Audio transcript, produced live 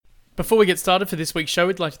Before we get started for this week's show,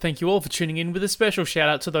 we'd like to thank you all for tuning in with a special shout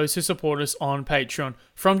out to those who support us on Patreon.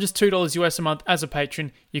 From just $2 US a month as a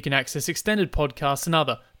patron, you can access extended podcasts and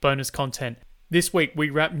other bonus content. This week, we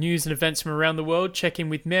wrap news and events from around the world, check in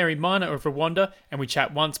with Mary Maina of Rwanda, and we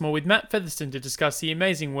chat once more with Matt Featherstone to discuss the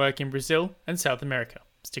amazing work in Brazil and South America.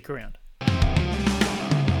 Stick around.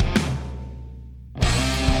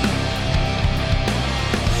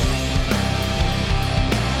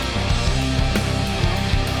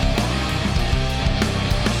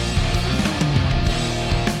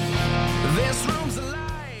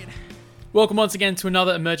 Welcome once again to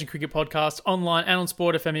another Emerging Cricket podcast online and on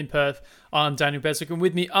Sport FM in Perth. I'm Daniel Beswick, and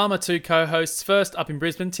with me are my two co-hosts. First up in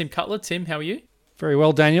Brisbane, Tim Cutler. Tim, how are you? Very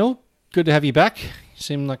well, Daniel. Good to have you back. You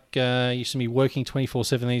seem like you seem to be working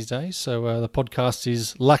 24/7 these days, so the podcast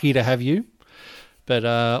is lucky to have you. But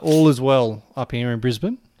all is well up here in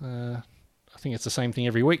Brisbane. I think it's the same thing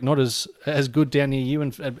every week. Not as good down near you,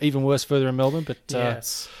 and even worse further in Melbourne. But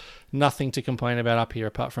yes, nothing to complain about up here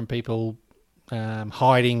apart from people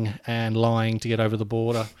hiding and lying to get over the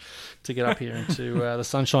border to get up here into the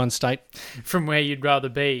Sunshine State. From where you'd rather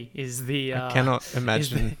be is the I cannot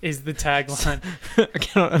imagine is the tagline. I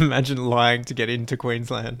cannot imagine lying to get into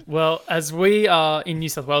Queensland. Well, as we are in New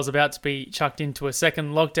South Wales about to be chucked into a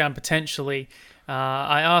second lockdown potentially,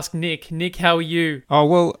 I asked Nick, how are you? Oh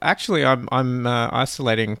well, actually, I'm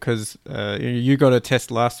isolating because you got a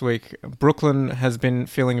test last week. Brooklyn has been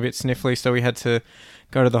feeling a bit sniffly, so we had to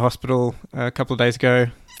go to the hospital a couple of days ago.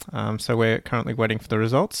 So we're currently waiting for the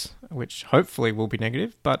results, which hopefully will be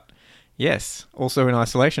negative. But yes, also in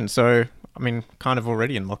isolation. So, I mean, kind of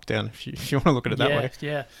already in lockdown, if you want to look at it that way.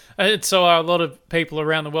 Yeah, and so are a lot of people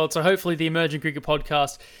around the world. So hopefully the Emerging Cricket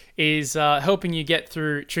podcast is helping you get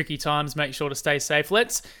through tricky times. Make sure to stay safe.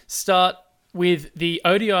 Let's start with the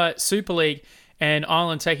ODI Super League and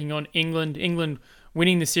Ireland taking on England. England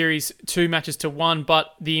winning the series 2-1,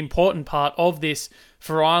 but the important part of this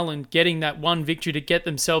for Ireland, getting that one victory to get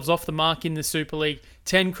themselves off the mark in the Super League,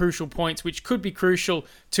 10 crucial points, which could be crucial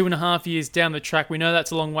 2.5 years down the track. We know that's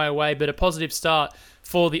a long way away, but a positive start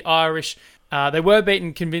for the Irish. They were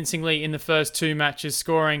beaten convincingly in the first two matches,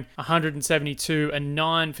 scoring 172 and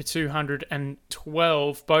 9 for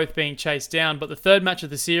 212, both being chased down. But the third match of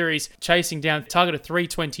the series, chasing down target of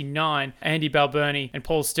 329, Andy Balbirnie and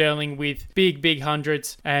Paul Sterling with big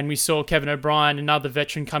hundreds. And we saw Kevin O'Brien, another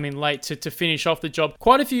veteran, come in late to finish off the job.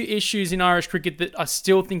 Quite a few issues in Irish cricket that I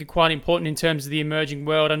still think are quite important in terms of the emerging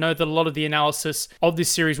world. I know that a lot of the analysis of this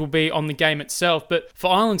series will be on the game itself. But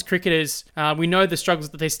for Ireland's cricketers, we know the struggles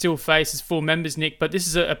that they still face as full members, Nick, but this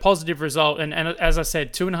is a positive result, and as I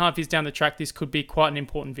said, 2.5 years down the track, this could be quite an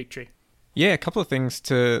important victory. Yeah, a couple of things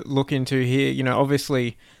to look into here. You know,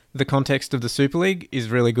 obviously the context of the Super League is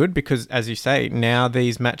really good because, as you say, now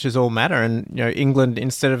these matches all matter, and you know, England,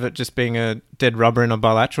 instead of it just being a dead rubber in a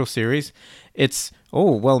bilateral series, it's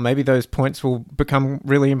maybe those points will become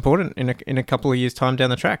really important in a couple of years' time down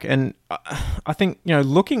the track. And I think, you know,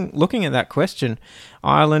 looking at that question,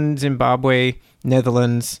 Ireland, Zimbabwe,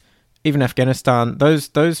 Netherlands, even Afghanistan,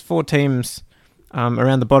 those four teams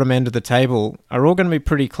around the bottom end of the table are all going to be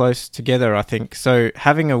pretty close together, I think. So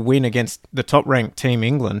having a win against the top-ranked team,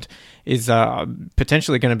 England, is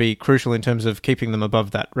potentially going to be crucial in terms of keeping them above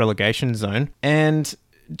that relegation zone. And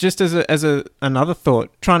just as another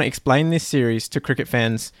thought, trying to explain this series to cricket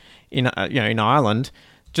fans in Ireland,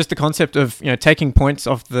 just the concept of taking points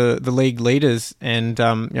off the league leaders and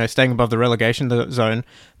staying above the relegation zone.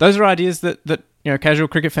 Those are ideas that casual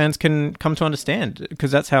cricket fans can come to understand because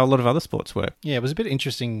that's how a lot of other sports work. Yeah, it was a bit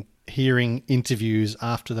interesting hearing interviews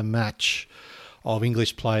after the match of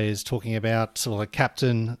English players talking about the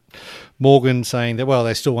captain Morgan saying that, well,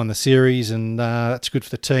 they still won the series and that's good for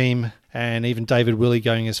the team. And even David Willey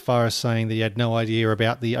going as far as saying that he had no idea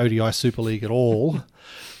about the ODI Super League at all.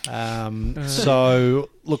 So,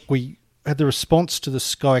 look, we had the response to the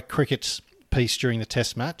Sky Cricket piece during the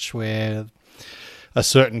test match where a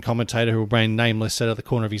certain commentator who will remain nameless said out of the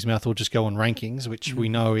corner of his mouth will just go on rankings, which we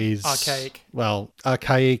know is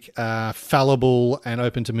archaic, fallible and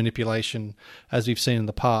open to manipulation as we've seen in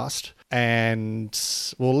the past. And,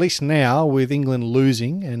 well, at least now with England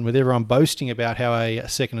losing and with everyone boasting about how a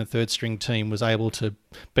second and third string team was able to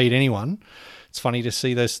beat anyone, it's funny to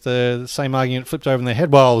see this the same argument flipped over in their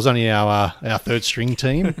head. Well, it was only our third string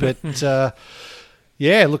team, but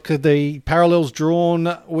yeah, look at the parallels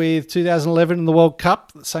drawn with 2011 in the World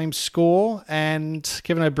Cup, the same score, and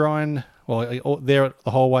Kevin O'Brien, well, there the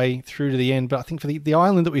whole way through to the end. But I think for the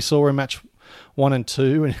Ireland that we saw in match 1 and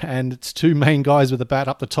 2, and it's two main guys with the bat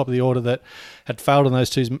up the top of the order that had failed in those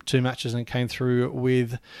two matches and came through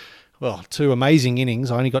with two amazing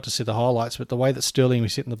innings. I only got to see the highlights, but the way that Sterling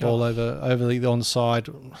was hitting the ball over the onside,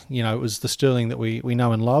 it was the Sterling that we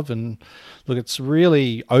know and love. And look, it's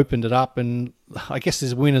really opened it up. And I guess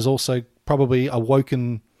this win has also probably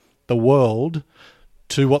awoken the world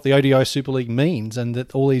to what the ODI Super League means, and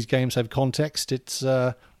that all these games have context. It's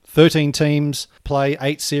 13 teams play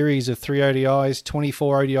 8 series of 3 ODIs,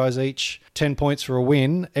 24 ODIs each, 10 points for a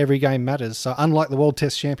win. Every game matters. So unlike the World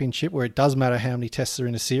Test Championship, where it does matter how many tests are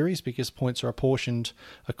in a series because points are apportioned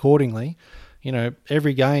accordingly,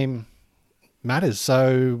 every game matters.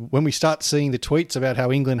 So when we start seeing the tweets about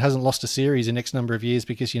how England hasn't lost a series in X number of years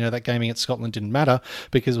because, that game against Scotland didn't matter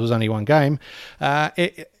because it was only one game,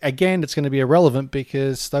 it's going to be irrelevant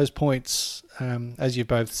because those points, as you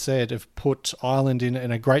both said, have put Ireland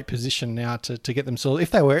in a great position now to get themselves,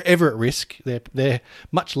 if they were ever at risk, they're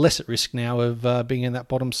much less at risk now of being in that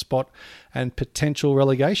bottom spot and potential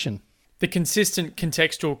relegation. The consistent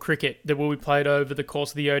contextual cricket that will be played over the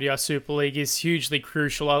course of the ODI Super League is hugely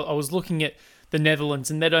crucial. I was looking at the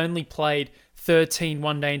Netherlands, and they'd only played 13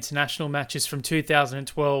 one-day international matches from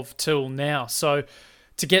 2012 till now. So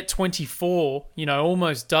to get 24,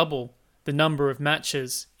 almost double the number of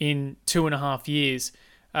matches in 2.5 years,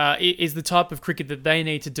 is the type of cricket that they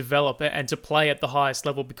need to develop and to play at the highest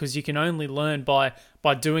level, because you can only learn by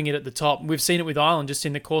doing it at the top. We've seen it with Ireland just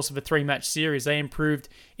in the course of a 3-match series. They improved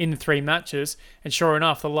in the 3 matches, and sure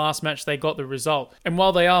enough, the last match they got the result. And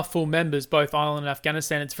while they are full members, both Ireland and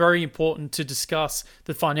Afghanistan, it's very important to discuss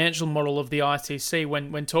the financial model of the ICC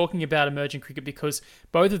when talking about emerging cricket, because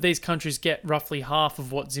both of these countries get roughly half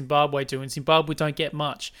of what Zimbabwe do, and Zimbabwe don't get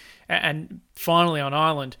much. And finally, on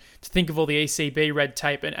Ireland, to think of all the ECB red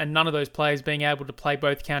tape and none of those players being able to play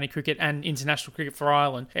both county cricket and international cricket for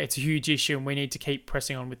Ireland, it's a huge issue, and we need to keep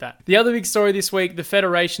pressing on with that. The other big story this week, the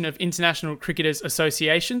Federation of International Cricketers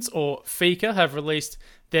Associations, or FICA, have released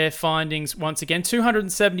their findings once again.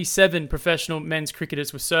 277 professional men's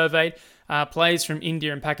cricketers were surveyed. Players from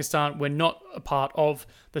India and Pakistan were not a part of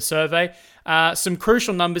the survey. Some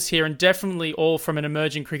crucial numbers here, and definitely all from an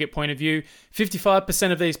emerging cricket point of view.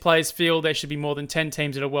 55% of these players feel there should be more than 10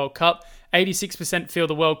 teams at a World Cup. 86% feel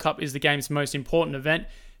the World Cup is the game's most important event.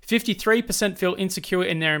 53% feel insecure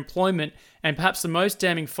in their employment, and perhaps the most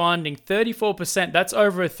damning finding, 34%, that's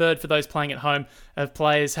over a third for those playing at home, of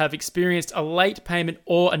players have experienced a late payment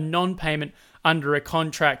or a non-payment under a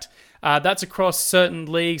contract. That's across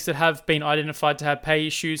certain leagues that have been identified to have pay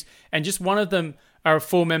issues, and just one of them are a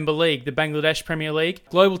 4-member league, the Bangladesh Premier League,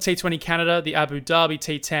 Global T20 Canada, the Abu Dhabi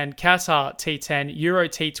T10, Qatar T10, Euro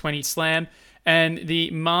T20 Slam, and the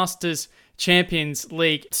Masters Champions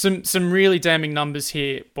League. Some really damning numbers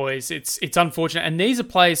here, boys. It's unfortunate, and these are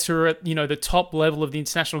players who are at the top level of the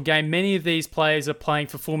international game. Many of these players are playing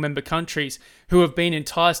for 4-member countries who have been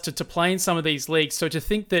enticed to play in some of these leagues. So to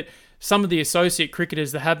think that some of the associate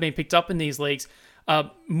cricketers that have been picked up in these leagues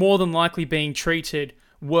are more than likely being treated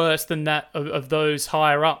worse than that of those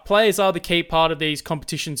higher up. Players are the key part of these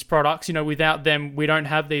competitions products. Without them, we don't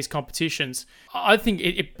have these competitions. I think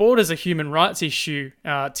it borders a human rights issue,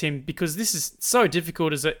 Tim, because this is so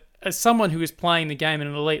difficult as someone who is playing the game at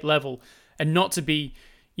an elite level and not to be,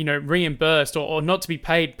 reimbursed or not to be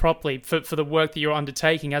paid properly for the work that you're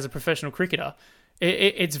undertaking as a professional cricketer.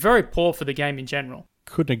 It's very poor for the game in general.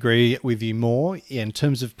 Couldn't agree with you more. In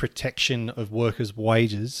terms of protection of workers'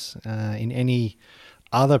 wages, in any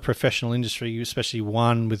other professional industry, especially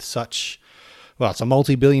one with such, it's a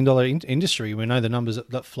multi-billion-dollar industry. We know the numbers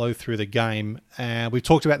that flow through the game. We've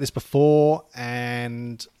talked about this before,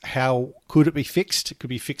 and how could it be fixed? It could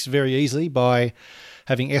be fixed very easily by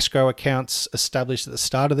having escrow accounts established at the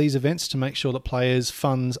start of these events to make sure that players'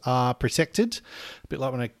 funds are protected. A bit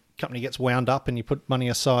like when a company gets wound up and you put money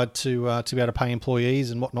aside to be able to pay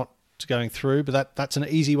employees and whatnot to going through. But that's an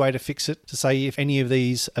easy way to fix it, to say if any of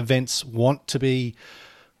these events want to be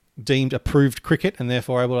deemed approved cricket and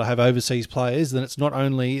therefore able to have overseas players, then it's not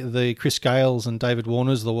only the Chris Gales and David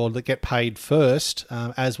Warners of the world that get paid first,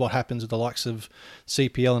 as what happens with the likes of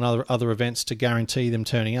CPL and other events to guarantee them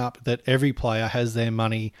turning up, that every player has their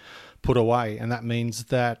money put away. And that means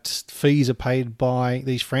that fees are paid by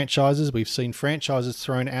these franchises. We've seen franchises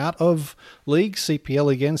thrown out of leagues.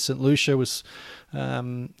 CPL again, St. Lucia was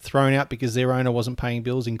thrown out because their owner wasn't paying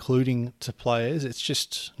bills, including to players. It's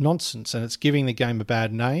just nonsense, and it's giving the game a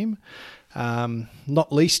bad name.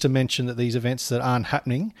 Not least to mention that these events that aren't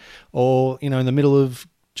happening, or in the middle of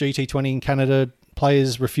GT20 in Canada,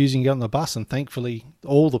 players refusing to get on the bus, and thankfully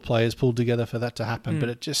all the players pulled together for that to happen. But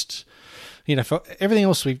it just, for everything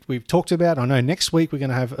else we've talked about, I know next week we're going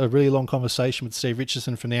to have a really long conversation with Steve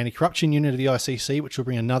Richardson from the Anti-Corruption Unit of the ICC, which will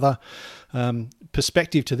bring another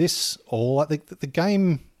perspective to this all. I think the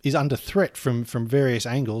game is under threat from various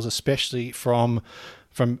angles, especially from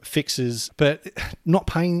fixes, but not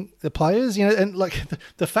paying the players, and like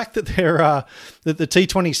the fact that that the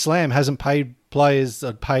T20 Slam hasn't paid players,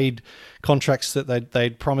 paid contracts that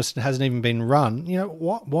they'd promised and hasn't even been run.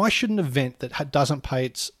 Why should an event that doesn't pay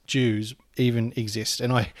its dues even exist?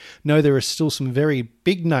 And I know there are still some very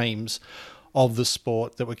big names of the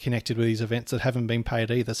sport that were connected with these events that haven't been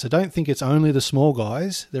paid either. So don't think it's only the small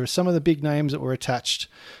guys. There are some of the big names that were attached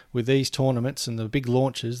with these tournaments and the big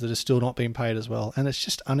launches that are still not being paid as well. And it's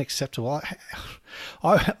just unacceptable.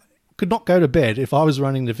 I could not go to bed if I was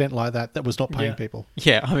running an event like that was not paying people.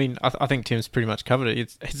 Yeah, I mean, I think Tim's pretty much covered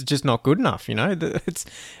it. It's just not good enough,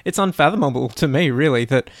 It's unfathomable to me, really,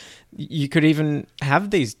 that you could even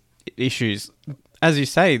have these issues. As you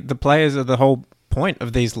say, the players are the whole point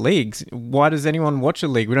of these leagues. Why does anyone watch a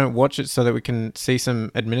league? We don't watch it so that we can see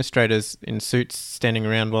some administrators in suits standing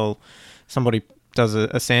around while somebody does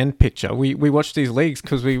a sand picture. We watch these leagues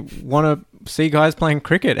because we want to see guys playing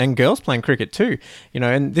cricket and girls playing cricket too.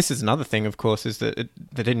 And this is another thing, of course, is that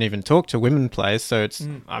they didn't even talk to women players. So it's,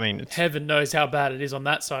 it's, heaven knows how bad it is on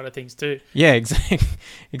that side of things too. Yeah,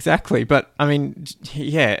 exactly. But I mean,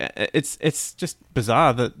 yeah, it's just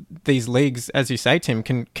bizarre that these leagues, as you say, Tim,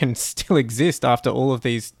 can still exist after all of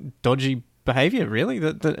these dodgy behaviour, really.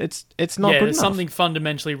 That it's not good enough. There's something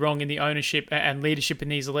fundamentally wrong in the ownership and leadership in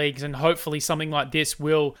these leagues, and hopefully something like this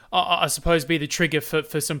will, I suppose, be the trigger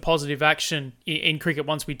for some positive action in cricket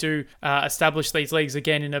once we do establish these leagues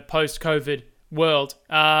again in a post-COVID world.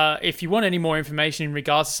 If you want any more information in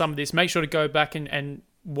regards to some of this, make sure to go back and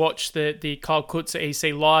watch the Kyle Kutzer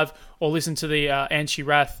EC live, or listen to the Anshi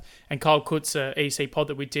Rath and Kyle Kutzer EC pod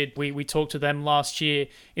that we did. We talked to them last year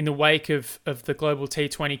in the wake of the global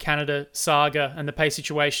T20 Canada saga and the pay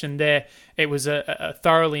situation there. It was a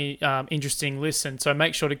thoroughly interesting listen, so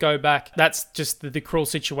make sure to go back. That's just the cruel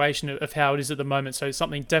situation of how it is at the moment, so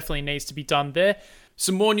something definitely needs to be done there.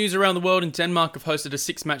 Some more news around the world. In Denmark have hosted a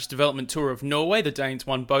 6-match development tour of Norway. The Danes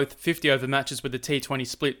won both 50-over matches with the T20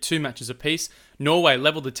 split 2 matches apiece. Norway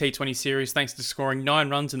levelled the T20 series thanks to scoring 9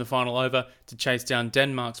 runs in the final over to chase down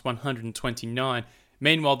Denmark's 129.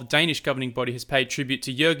 Meanwhile, the Danish governing body has paid tribute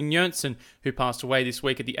to Jørgen Jørgensen, who passed away this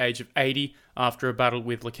week at the age of 80 after a battle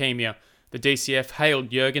with leukemia. The DCF hailed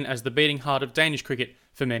Jørgen as the beating heart of Danish cricket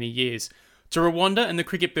for many years. To Rwanda, and the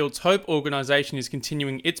Cricket Builds Hope organisation is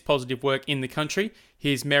continuing its positive work in the country.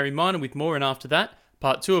 Here's Mary Maina with more, and after that,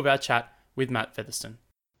 part 2 of our chat with Matt Featherstone.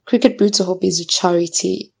 Cricket Builds Hope is a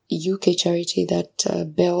charity, a UK charity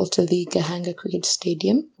that built the Gahanga Cricket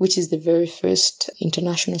Stadium, which is the very first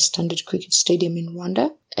international standard cricket stadium in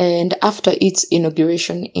Rwanda. And after its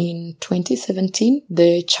inauguration in 2017,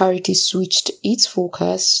 the charity switched its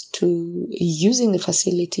focus to using the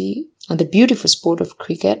facility and the beautiful sport of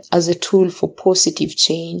cricket as a tool for positive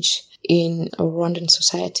change in Rwandan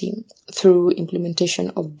society through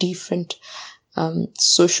implementation of different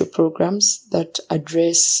social programs that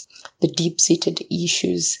address the deep-seated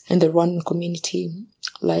issues in the Rwandan community,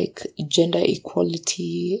 like gender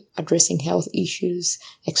equality, addressing health issues,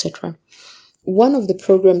 etc. One of the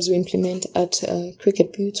programs we implement at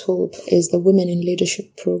Cricket Builds Hope is the Women in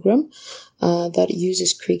Leadership program that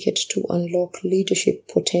uses cricket to unlock leadership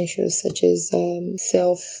potentials such as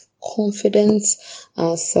self-confidence,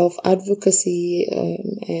 self-advocacy,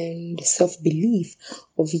 and self-belief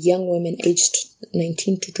of young women aged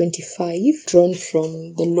 19 to 25, drawn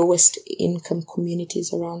from the lowest income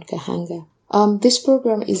communities around Gahanga. This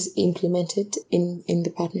program is implemented in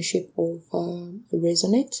the partnership of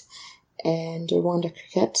Resonate and Rwanda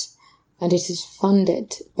Cricket, and it is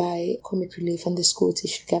funded by Comic Relief and the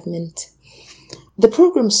Scottish Government. The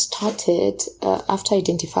program started after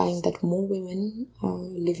identifying that more women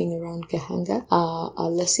living around Gahanga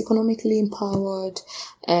are less economically empowered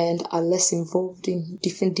and are less involved in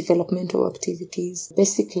different developmental activities.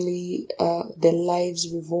 Basically, their lives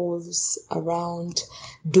revolves around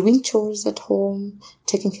doing chores at home,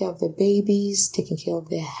 taking care of their babies, taking care of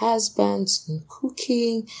their husbands, and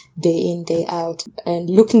cooking day in, day out. And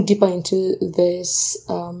looking deeper into this,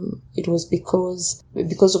 it was because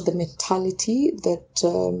of the mentality that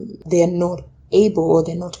they are not able or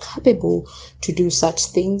they're not capable to do such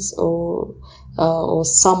things, or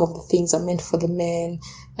some of the things are meant for the men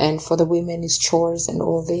and for the women is chores and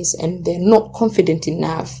all this, and they're not confident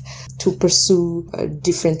enough to pursue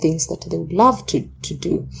different things that they would love to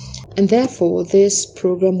do. And therefore, this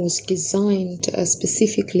program was designed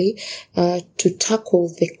specifically to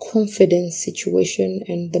tackle the confidence situation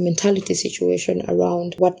and the mentality situation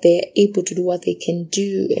around what they're able to do, what they can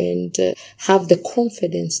do, and have the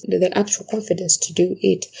confidence, the actual confidence to do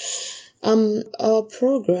it. Our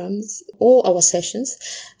programs, all our sessions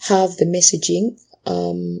have the messaging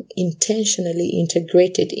intentionally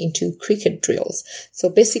integrated into cricket drills. So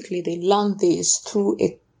basically they learn this through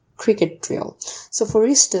a cricket drill. So for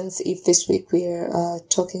instance, if this week we are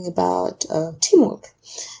talking about teamwork,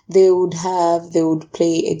 they would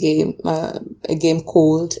play a game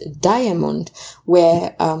called Diamond,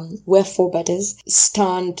 where 4 batters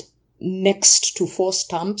stand next to 4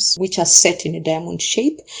 stumps which are set in a diamond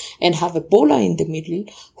shape and have a bowler in the middle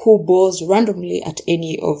who bowls randomly at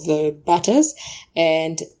any of the batters,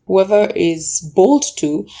 and whoever is bowled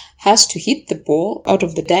to has to hit the ball out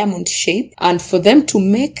of the diamond shape, and for them to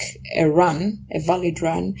make a valid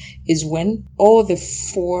run, is when all the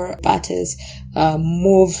 4 batters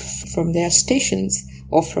move from their stations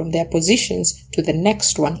or from their positions to the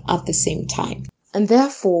next one at the same time. And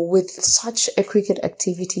therefore, with such a cricket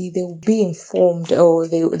activity, they will be informed, or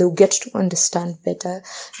they'll get to understand better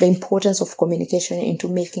the importance of communication into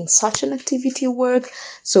making such an activity work.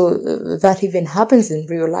 So that even happens in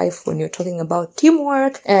real life when you're talking about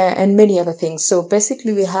teamwork and many other things. So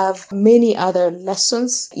basically, we have many other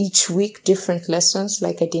lessons each week, different lessons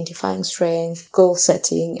like identifying strengths, goal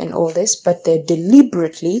setting, and all this, but they're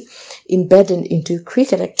deliberately embedded into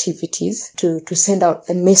cricket activities to send out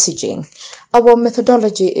the messaging. Our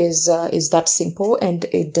methodology is that simple, and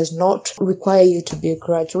it does not require you to be a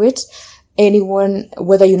graduate. Anyone,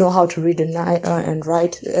 whether you know how to read and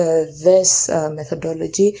write, this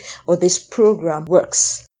methodology or this program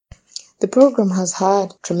works. The program has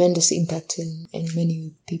had tremendous impact in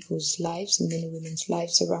many people's lives, in many women's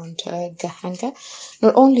lives around Gahanga,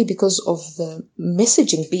 not only because of the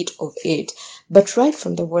messaging bit of it, but right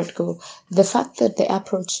from the word go, the fact that the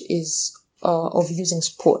approach is of using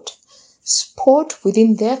sport. Sport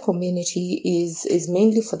within their community is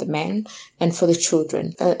mainly for the men and for the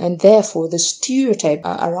children, and therefore the stereotype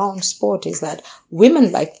around sport is that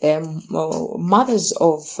women like them, mothers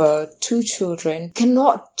of 2 children,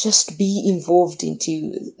 cannot just be involved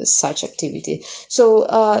into such activity. So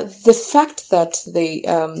the fact that they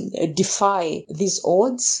defy these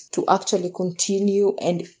odds to actually continue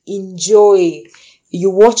and enjoy,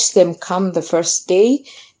 you watch them come the first day,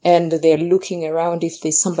 and they're looking around if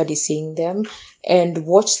there's somebody seeing them, and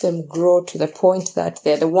watch them grow to the point that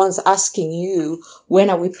they're the ones asking you, when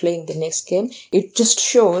are we playing the next game? It just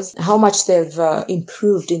shows how much they've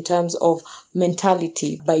improved in terms of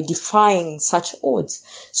mentality by defying such odds.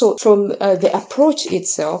 So from the approach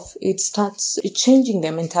itself, it starts changing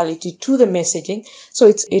their mentality to the messaging.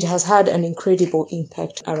 So it has had an incredible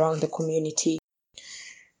impact around the community.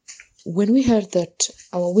 When we heard that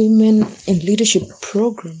our Women in Leadership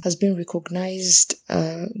program has been recognized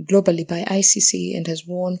globally by ICC and has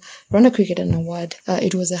won Rwanda Cricket an award,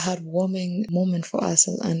 it was a heartwarming moment for us,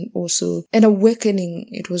 and also an awakening.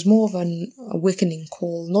 It was more of an awakening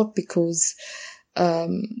call, not because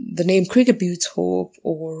the name Cricket Builds Hope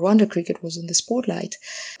or Rwanda Cricket was in the spotlight,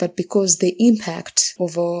 but because the impact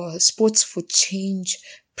of our Sports for Change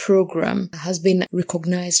program has been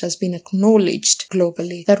recognized, has been acknowledged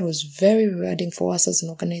globally. That was very rewarding for us as an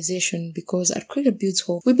organization, because at Cricket Builds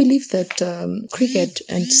Hope, we believe that cricket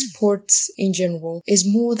and sports in general is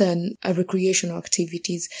more than a recreational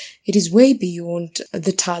activities. It is way beyond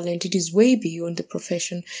the talent. It is way beyond the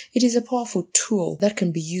profession. It is a powerful tool that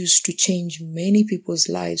can be used to change many people's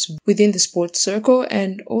lives within the sports circle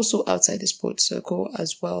and also outside the sports circle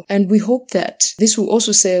as well. And we hope that this will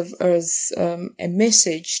also serve as a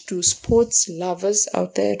message to sports lovers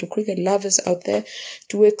out there, to cricket lovers out there,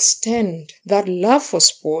 to extend that love for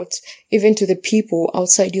sports even to the people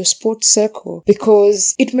outside your sports circle,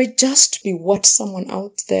 because it may just be what someone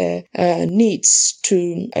out there needs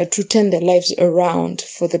to turn their lives around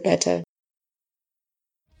for the better.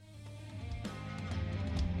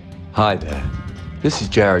 Hi there, this is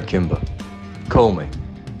Jared Kimber. Call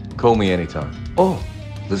me anytime. Or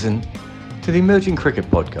listen to the Emerging Cricket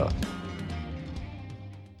Podcast.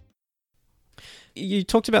 You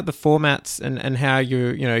talked about the formats and how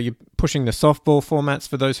you're pushing the softball formats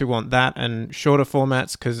for those who want that, and shorter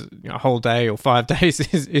formats because a whole day or 5 days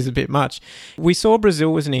is a bit much. We saw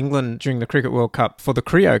Brazil was in England during the Cricket World Cup for the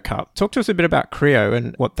Criiio Cup. Talk to us a bit about Criiio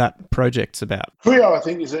and what that project's about. Criiio, I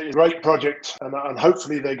think, is a great project, and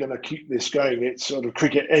hopefully they're going to keep this going. It's sort of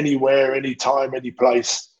cricket anywhere, anytime, any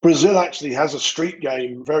place. Brazil actually has a street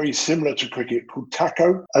game very similar to cricket called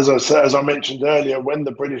taco. As I mentioned earlier, when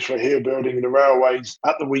the British were here building the railways,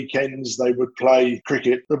 at the weekends they would play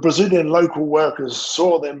cricket. The Brazilian Brazilian local workers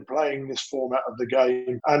saw them playing this format of the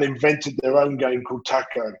game and invented their own game called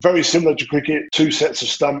taco. Very similar to cricket, 2 sets of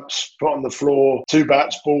stumps put on the floor, 2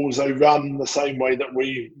 bats, balls. They run the same way that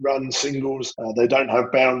we run singles. They don't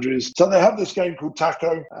have boundaries. So they have this game called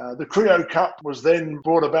taco. The Criiio Cup was then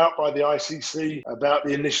brought about by the ICC about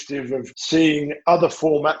the initiative of seeing other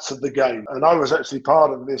formats of the game. And I was actually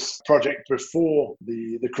part of this project before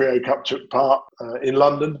the Criiio Cup took part in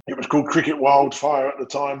London. It was called Cricket Wildfire at the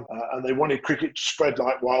time, and they wanted cricket to spread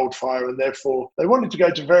like wildfire, and therefore they wanted to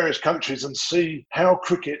go to various countries and see how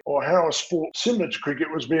cricket, or how a sport similar to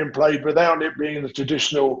cricket, was being played without it being the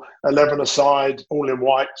traditional 11-a-side, all in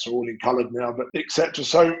whites or all in coloured now, but etc.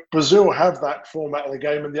 So Brazil have that format of the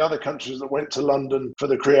game, and the other countries that went to London for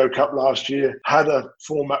the Criiio Cup last year had a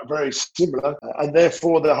format very similar, and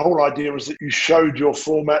therefore the whole idea was that you showed your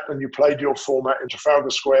format and you played your format in Trafalgar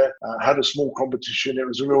Square, had a small competition. It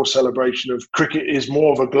was a real celebration of cricket is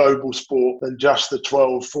more of a global sport than just the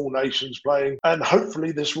 12 full nations playing, and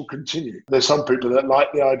hopefully this will continue. There's some people that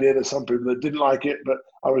like the idea, there's some people that didn't like it, but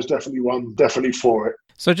I was definitely for it.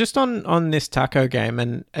 So just on this taco game,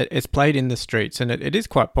 and it's played in the streets, and it is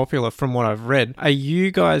quite popular from what I've read. Are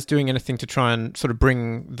you guys doing anything to try and sort of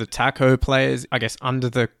bring the taco players, I guess, under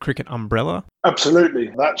the cricket umbrella?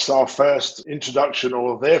 Absolutely. That's our first introduction,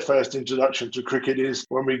 or their first introduction to cricket, is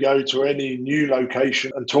when we go to any new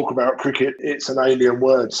location and talk about cricket, it's an alien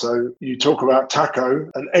word. So you talk about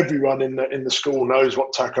taco and everyone in the school knows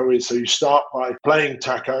what taco is. So you start by playing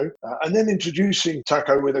taco and then introducing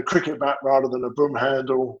taco with a cricket bat rather than a broom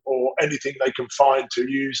handle or anything they can find to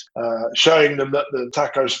use, showing them that the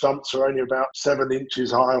taco stumps are only about 7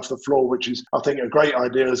 inches high off the floor, which is, I think, a great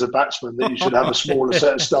idea as a batsman, that you should have a smaller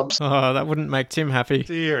set of stumps. Oh, that wouldn't make Tim happy.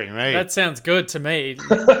 Deary me. That sounds good to me.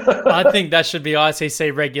 I think that should be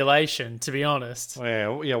ICC regulation, to be honest.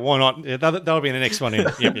 Well, yeah, why not? Yeah, that'll be the next one in.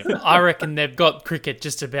 Yep. I reckon they've got cricket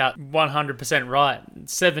just about 100% right.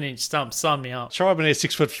 7-inch stumps, sign me up. Try him in a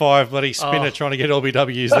 6'5" bloody spinner trying to get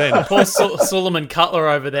LBWs then. Poor Suleiman Cutler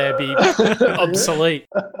over there be obsolete.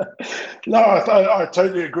 No, I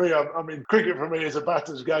totally agree. I mean, cricket for me is a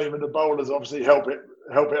batter's game, and the bowlers obviously help it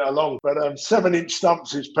along. But 7-inch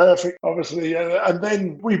stumps is perfect, obviously. And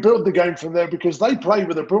then we build the game from there, because they play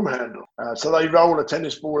with a broom handle. So they roll a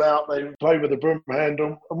tennis ball out, they play with a broom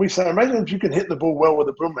handle. And we say, imagine if you can hit the ball well with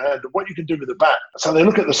a broom handle, what you can do with the bat. So they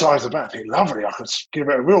look at the size of the bat, think, lovely, I could give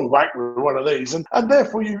it a real whack with one of these. And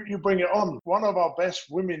therefore you bring it on. One of our best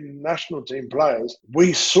women national team players,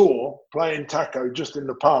 we saw playing taco just in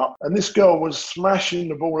the park. And this girl was smashing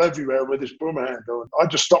the ball everywhere with this broom handle. I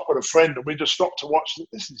just stopped with a friend and we just stopped to watch.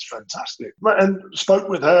 This is fantastic. And spoke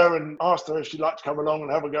with her and asked her if she'd like to come along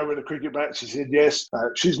and have a go with a cricket bat. She said yes.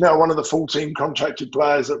 She's now one of the 14 contracted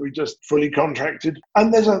players that we just fully contracted.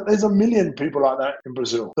 And there's a million people like that in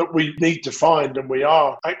Brazil that we need to find, and we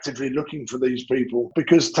are actively looking for these people,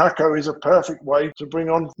 because taco is a perfect way to bring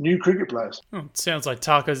on new cricket players. It sounds like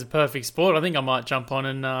taco's a perfect sport. I think I might jump on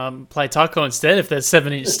and play taco instead if there's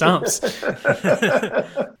 7-inch stumps.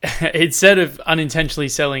 Instead of unintentionally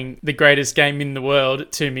selling the greatest game in the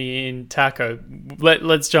world to me in taco,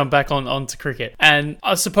 let's jump back onto cricket. And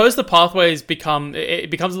I suppose the pathways becomes a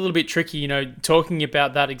little bit tricky, talking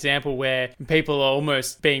about that example where people are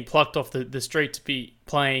almost being plucked off the street to be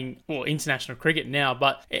playing international cricket now.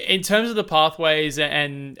 But in terms of the pathways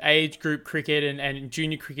and age group cricket and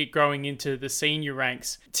junior cricket growing into the senior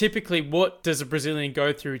ranks, typically what does a Brazilian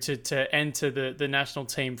go through to enter the national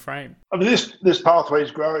team frame? I mean, this pathway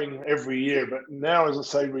is growing every year, but now, as I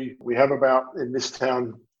say, we have about, in this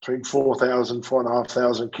town, between 4,000,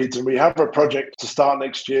 4,500 kids. And we have a project to start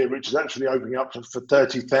next year, which is actually opening up for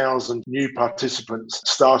 30,000 new participants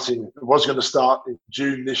starting. It was going to start in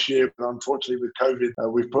June this year, but unfortunately with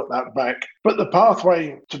COVID, we've put that back. But the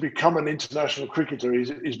pathway to become an international cricketer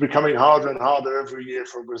is becoming harder and harder every year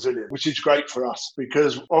for a Brazilian, which is great for us,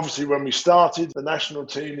 because obviously when we started the national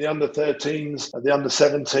team, the under-13s, the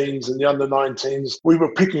under-17s and the under-19s, we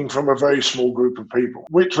were picking from a very small group of people,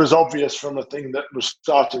 which was obvious from a thing that was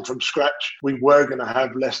starting from scratch. We were going to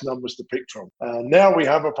have less numbers to pick from. Now we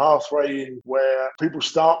have a pathway in where people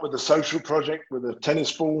start with a social project, with a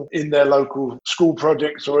tennis ball in their local school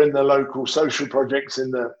projects or in their local social projects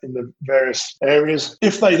in the various areas.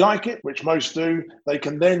 If they like it, which most do, they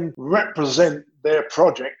can then represent their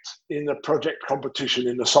project in a project competition,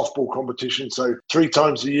 in the softball competition. So 3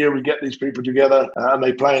 times a year we get these people together and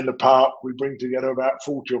they play in the park. We bring together about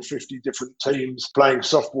 40 or 50 different teams playing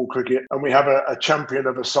softball cricket, and we have a champion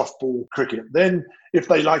of a softball cricket. Then if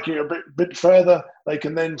they like it a bit further, they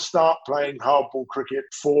can then start playing hardball cricket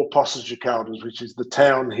for Poços de Caldas, which is the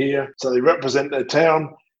town here. So they represent their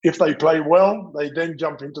town. If they play well, they then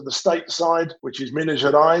jump into the state side, which is Minas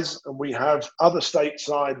Gerais, and we have other state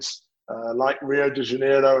sides like Rio de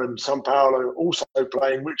Janeiro and São Paulo also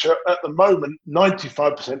playing, which are at the moment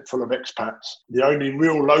 95% full of expats. The only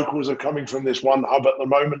real locals are coming from this one hub at the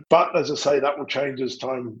moment. But as I say, that will change as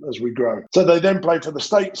we grow. So they then play for the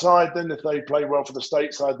state side. Then if they play well for the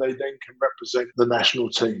state side, they then can represent the national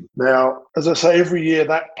team. Now, as I say, every year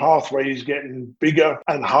that pathway is getting bigger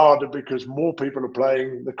and harder because more people are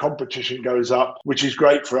playing. The competition goes up, which is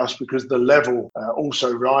great for us because the level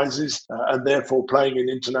also rises and therefore playing in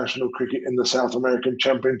international cricket in the South American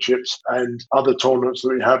Championships and other tournaments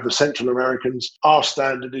that we have, the Central Americans, our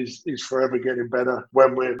standard is forever getting better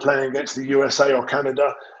when we're playing against the USA or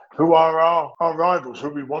Canada, who are our rivals, who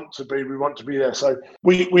we want to be there. So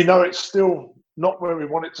we know it's still not where we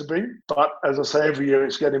want it to be, but as I say, every year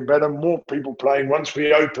it's getting better, more people playing. Once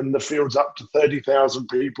we open the fields up to 30,000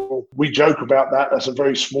 people, we joke about that. That's a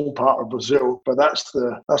very small part of Brazil, but that's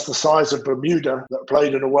the size of Bermuda that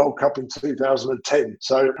played in a World Cup in 2010.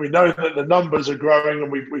 So we know that the numbers are growing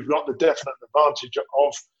and we've got the definite advantage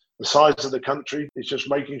of the size of the country. It's just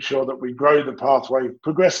making sure that we grow the pathway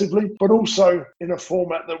progressively, but also in a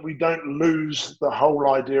format that we don't lose the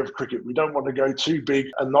whole idea of cricket. We don't want to go too big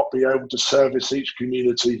and not be able to service each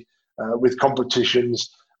community with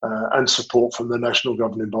competitions and support from the national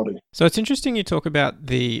governing body. So it's interesting you talk about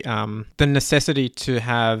the necessity to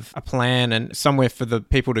have a plan and somewhere for the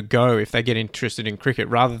people to go if they get interested in cricket,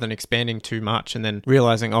 rather than expanding too much and then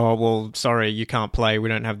realising, oh, well, sorry, you can't play, we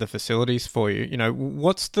don't have the facilities for you. You know,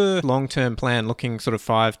 what's the long-term plan looking sort of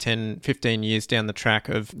 5, 10, 15 years down the track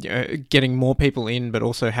of getting more people in, but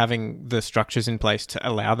also having the structures in place to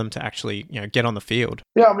allow them to actually, get on the field?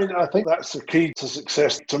 Yeah, I mean, I think that's the key to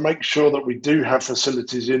success, to make sure that we do have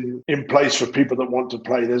facilities in place for people that want to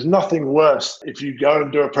play. There's nothing worse if you go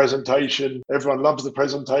and do a presentation, everyone loves the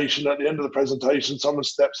presentation, at the end of the presentation someone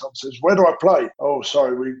steps up and says, where do I play? Oh,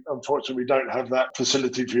 sorry, unfortunately we don't have that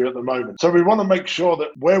facility for you at the moment. So we want to make sure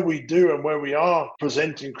that where we do and where we are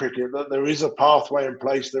presenting cricket, that there is a pathway in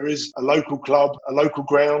place, there is a local club, a local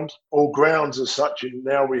ground, or grounds as such, and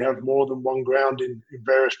now we have more than one ground in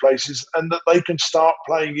various places, and that they can start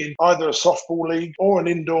playing in either a softball league or an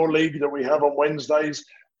indoor league that we have on Wednesdays,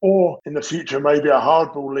 or in the future, maybe a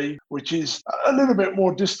hardball league, which is a little bit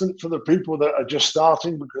more distant for the people that are just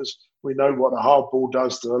starting, because we know what a hardball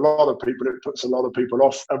does to a lot of people. It puts a lot of people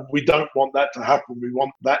off, and we don't want that to happen. We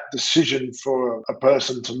want that decision for a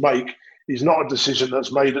person to make is not a decision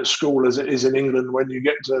that's made at school as it is in England. When you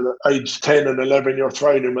get to age 10 and 11, you're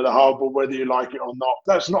thrown in with a hardball, whether you like it or not.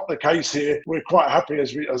 That's not the case here. We're quite happy,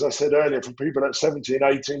 as I said earlier, for people at 17,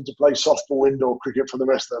 18 to play softball indoor cricket for the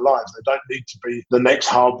rest of their lives. They don't need to be the next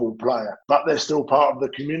hardball player, but they're still part of the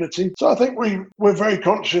community. So I think we're very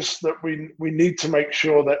conscious that we need to make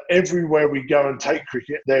sure that everywhere we go and take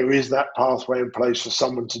cricket, there is that pathway in place for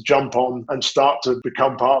someone to jump on and start to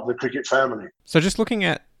become part of the cricket family. So just looking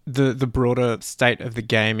at the broader state of the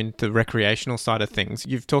game into the recreational side of things,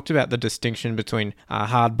 you've talked about the distinction between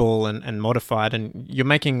hardball and modified, and you're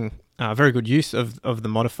making very good use of the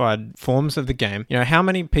modified forms of the game. How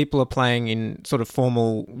many people are playing in sort of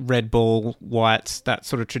formal red ball, whites, that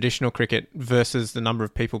sort of traditional cricket, versus the number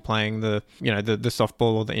of people playing the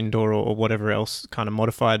softball or the indoor or whatever else kind of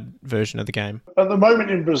modified version of the game? At the moment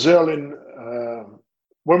in Brazil,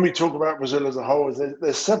 when we talk about Brazil as a whole,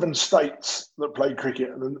 there's 7 states that play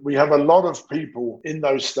cricket, and we have a lot of people in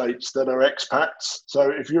those states that are expats.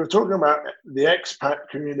 So if you're talking about the expat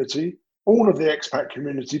community, all of the expat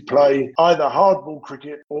community play either hardball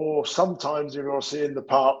cricket, or sometimes you'll see in the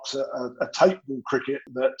parks a tape ball cricket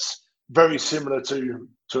that's very similar to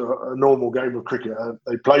a normal game of cricket.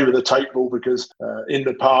 They play with a tape ball because in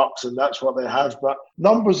the parks, and that's what they have. But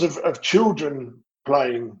numbers of children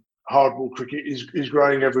playing hardball cricket is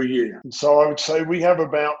growing every year. And so I would say we have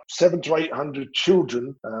about 700 to 800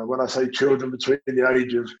 children, when I say children, between the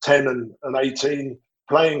age of 10 and 18,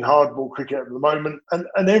 playing hardball cricket at the moment.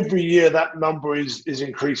 And every year that number is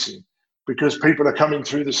increasing, because people are coming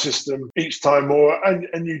through the system each time more,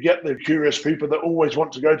 and you get the curious people that always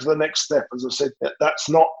want to go to the next step. As I said, that's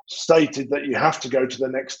not stated that you have to go to the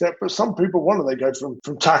next step, but some people want to. They go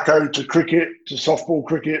from taco to cricket to softball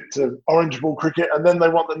cricket to orange ball cricket, and then they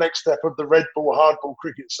want the next step of the red ball hardball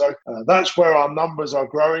cricket. So that's where our numbers are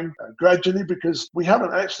growing gradually, because we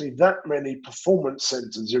haven't actually that many performance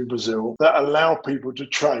centres in Brazil that allow people to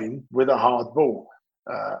train with a hard ball.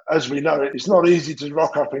 As we know, it's not easy to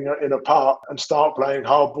rock up in a park and start playing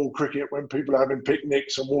hardball cricket when people are having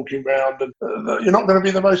picnics and walking around, and you're not going to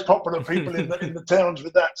be the most popular people in the towns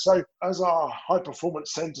with that. So as our high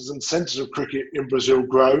performance centres and centres of cricket in Brazil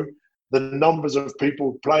grow, the numbers of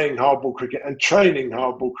people playing hardball cricket and training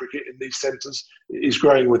hardball cricket in these centres is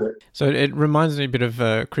growing with it. So it reminds me a bit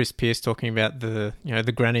of Chris Pearce talking about the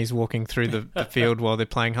grannies walking through the field while they're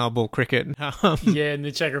playing hardball cricket. Yeah, in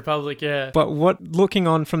the Czech Republic, yeah. But looking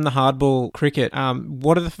on from the hardball cricket,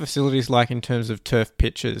 what are the facilities like in terms of turf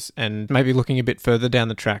pitches? And maybe looking a bit further down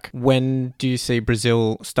the track, when do you see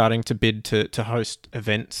Brazil starting to bid to host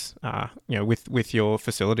events, with your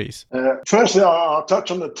facilities? Firstly, I'll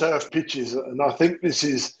touch on the turf pitches, and I think this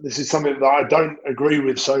is something that I don't agree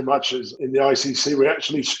with so much as in the ICC. We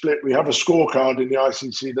actually we have a scorecard in the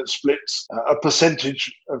ICC that splits a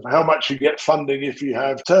percentage of how much you get funding if you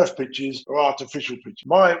have turf pitches or artificial pitches.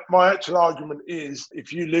 My actual argument is,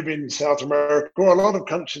 if you live in South America or a lot of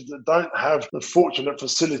countries that don't have the fortunate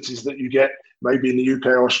facilities that you get maybe in the UK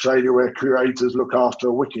or Australia, where curators look after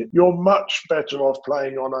a wicket, you're much better off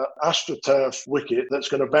playing on an AstroTurf wicket that's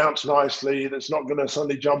going to bounce nicely, that's not going to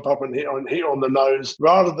suddenly jump up and hit on the nose,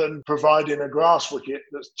 rather than providing a grass wicket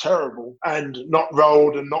that's terrible and not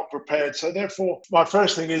rolled and not prepared. So therefore, my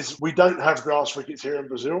first thing is, we don't have grass wickets here in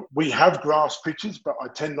Brazil. We have grass pitches, but I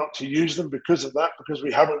tend not to use them because of that, because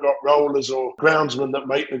we haven't got rollers or groundsmen that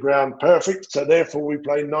make the ground perfect. So therefore, we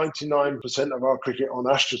play 99% of our cricket on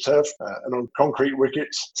AstroTurf and on concrete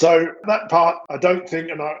wickets. So that part, I don't think,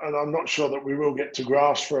 and I'm not sure that we will get to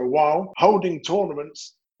grass for a while. Holding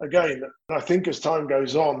tournaments, again, I think as time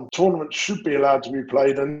goes on, tournaments should be allowed to be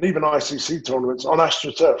played, and even ICC tournaments, on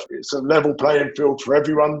AstroTurf. It's a level playing field for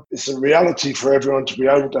everyone. It's a reality for everyone to be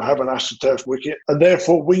able to have an AstroTurf wicket. And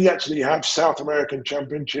therefore, we actually have South American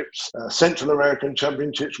championships, Central American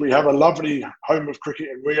championships. We have a lovely home of cricket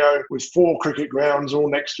in Rio with 4 cricket grounds all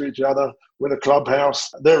next to each other with a clubhouse.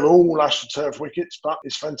 They're all AstroTurf wickets, but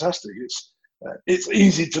it's fantastic. It's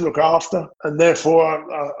easy to look after, and therefore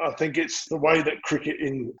I think it's the way that cricket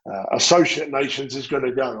in associate nations is going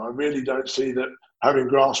to go. I really don't see that having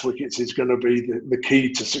grass wickets is going to be the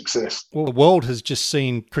key to success. Well, the world has just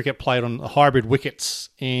seen cricket played on hybrid wickets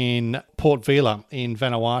in Port Vila in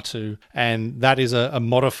Vanuatu, and that is a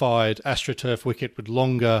modified AstroTurf wicket with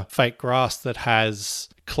longer fake grass that has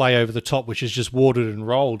clay over the top, which is just watered and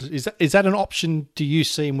rolled. Is that an option, do you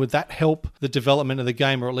see, and would that help the development of the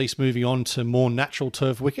game, or at least moving on to more natural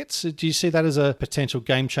turf wickets? Do you see that as a potential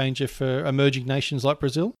game changer for emerging nations like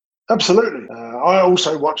Brazil? Absolutely. I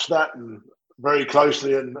also watch that and very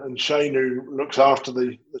closely, and Shane, who looks after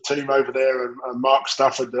the team over there, and Mark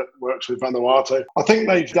Stafford that works with Vanuatu. I think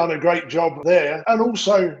they've done a great job there. And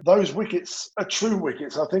also, those wickets are true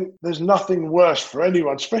wickets. I think there's nothing worse for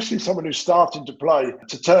anyone, especially someone who's starting to play,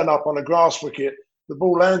 to turn up on a grass wicket, the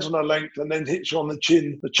ball lands on a length and then hits you on the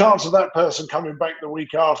chin. The chance of that person coming back the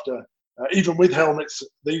week after, even with helmets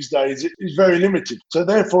these days, is very limited. So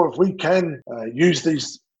therefore, if we can use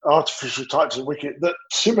these artificial types of wicket that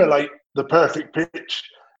simulate the perfect pitch,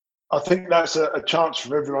 I think that's a chance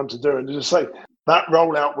for everyone to do. And as I say, that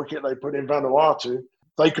rollout wicket they put in Vanuatu,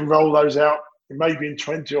 they can roll those out maybe in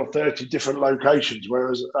 20 or 30 different locations,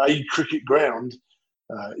 whereas a cricket ground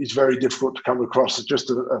is very difficult to come across as just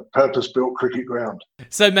a purpose-built cricket ground.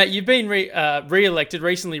 So, Matt, you've been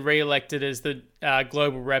recently re-elected as the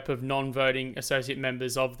global rep of non-voting associate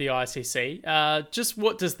members of the ICC. Just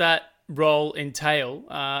what does that role entail,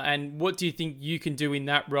 and what do you think you can do in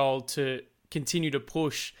that role to continue to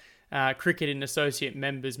push cricket in associate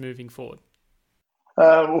members moving forward?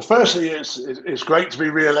 Well, firstly, it's great to be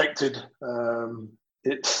re-elected.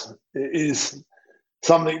 It is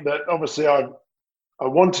something that obviously I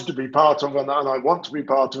wanted to be part of, and I want to be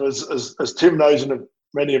part of, as Tim knows and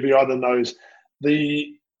many of you other knows.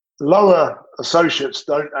 The lower associates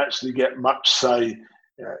don't actually get much say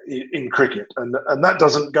in cricket, and that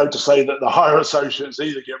doesn't go to say that the higher associates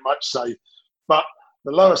either get much say, but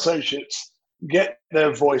the lower associates get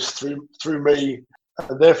their voice through me,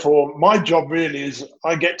 and therefore my job really is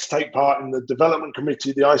I get to take part in the development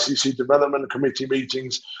committee, the ICC development committee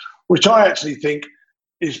meetings, which I actually think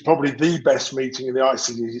is probably the best meeting in the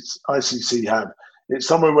ICC have. It's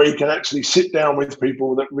somewhere where you can actually sit down with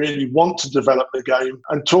people that really want to develop the game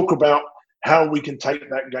and talk about how we can take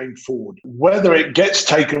that game forward. Whether it gets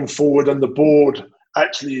taken forward and the board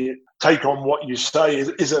actually take on what you say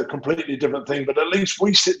is a completely different thing, but at least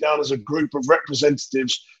we sit down as a group of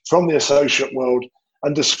representatives from the associate world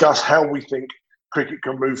and discuss how we think cricket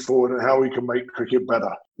can move forward and how we can make cricket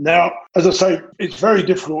better. Now, as I say, it's very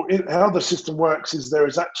difficult. How the system works is there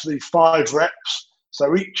is actually 5 reps.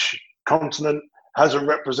 So each continent has a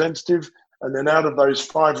representative, and then out of those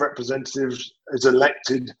 5 representatives is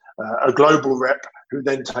elected a global rep who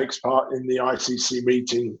then takes part in the ICC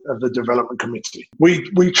meeting of the development committee.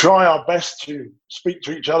 We try our best to speak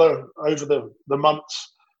to each other over the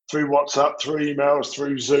months through WhatsApp, through emails,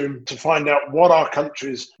 through Zoom to find out what our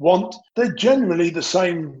countries want. They're generally the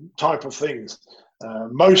same type of things.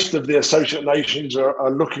 Most of the associate nations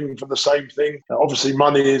are looking for the same thing. Obviously,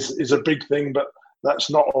 money is a big thing, but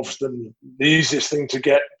that's not often the easiest thing to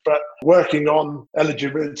get. But working on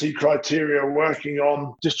eligibility criteria, working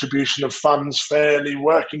on distribution of funds fairly,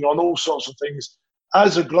 working on all sorts of things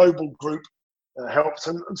as a global group helps.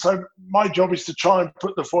 And so my job is to try and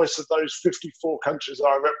put the voice of those 54 countries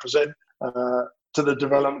I represent to the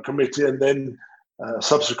Development Committee and then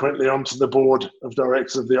subsequently onto the Board of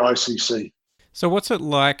Directors of the ICC. So what's it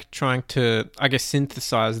like trying to, I guess,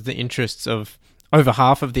 synthesize the interests of over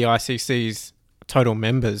half of the ICC's total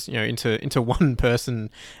members, into one person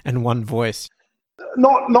and one voice?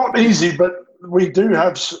 Not easy, but we do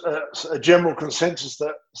have a general consensus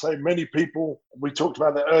that, say, many people, we talked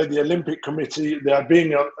about that earlier, the Olympic Committee, their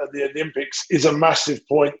being at the Olympics is a massive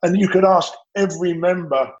point. And you could ask every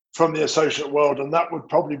member from the associate world, and that would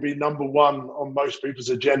probably be number one on most people's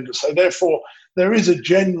agenda. So therefore, there is a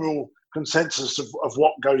general consensus of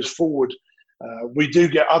what goes forward. We do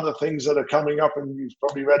get other things that are coming up, and you've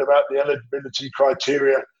probably read about the eligibility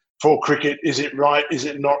criteria for cricket. Is it right? Is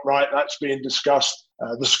it not right? That's being discussed.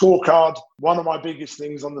 The scorecard, one of my biggest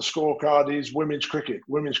things on the scorecard is women's cricket.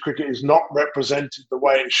 Women's cricket is not represented the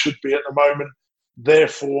way it should be at the moment.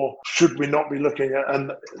 Therefore, should we not be looking at,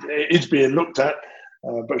 and it is being looked at,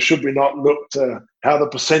 but should we not look to how the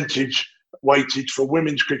percentage weightage for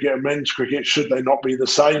women's cricket and men's cricket, should they not be the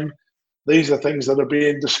same? These are things that are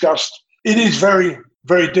being discussed. It is very,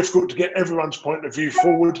 very difficult to get everyone's point of view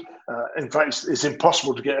forward. In fact, it's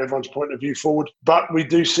impossible to get everyone's point of view forward. But we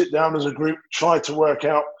do sit down as a group, try to work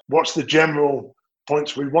out what's the general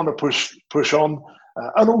points we want to push on.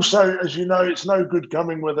 And also, as you know, it's no good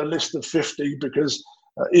coming with a list of 50 because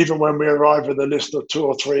even when we arrive with a list of 2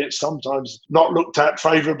 or 3, it's sometimes not looked at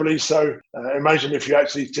favourably. So imagine if you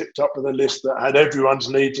actually tipped up with a list that had everyone's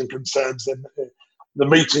needs and concerns, then the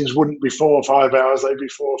meetings wouldn't be 4 or 5 hours, they'd be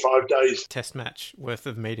 4 or 5 days. Test match worth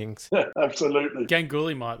of meetings. Absolutely.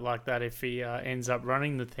 Ganguly might like that if he ends up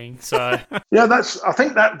running the thing. So yeah, I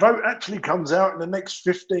think that vote actually comes out in the next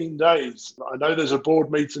 15 days. I know there's a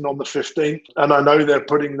board meeting on the 15th, and I know they're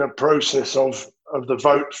putting the process of the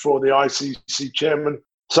vote for the ICC chairman.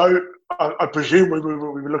 So I presume we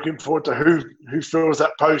will be looking forward to who fills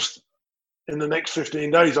that post in the next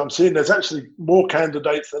 15 days. I'm seeing there's actually more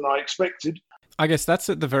candidates than I expected. I guess that's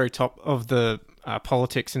at the very top of the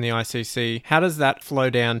politics in the ICC. How does that flow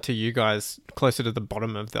down to you guys closer to the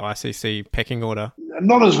bottom of the ICC pecking order?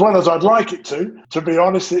 Not as well as I'd like it to. To be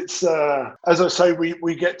honest, it's, as I say,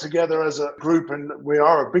 we get together as a group, and we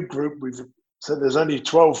are a big group. So there's only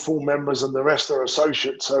 12 full members and the rest are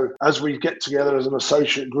associates. So as we get together as an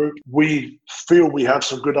associate group, we feel we have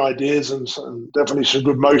some good ideas and definitely some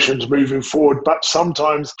good motions moving forward. But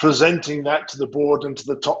sometimes presenting that to the board and to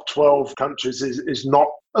the top 12 countries is not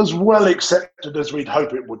as well accepted as we'd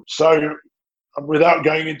hope it would. So without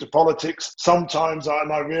going into politics, sometimes,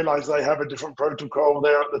 and I realise they have a different protocol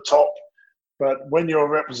there at the top, but when you're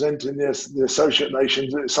representing the associate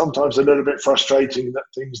nations, it's sometimes a little bit frustrating that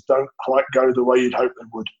things don't quite go the way you'd hope they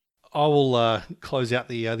would. I will close out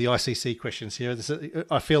the ICC questions here.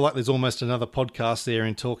 I feel like there's almost another podcast there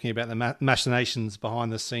in talking about the machinations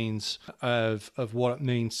behind the scenes of what it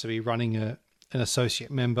means to be running an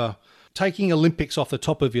associate member. Taking Olympics off the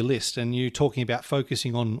top of your list and you talking about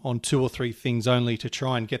focusing on 2 or 3 things only to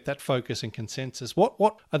try and get that focus and consensus, what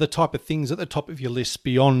are the type of things at the top of your list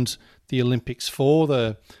beyond the Olympics for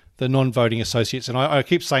the non-voting associates? And I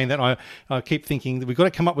keep saying that, I keep thinking that we've got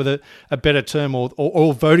to come up with a better term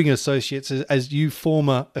or voting associates as you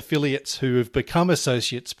former affiliates who have become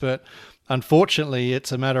associates, but unfortunately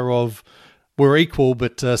it's a matter of we're equal,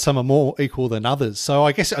 but some are more equal than others. So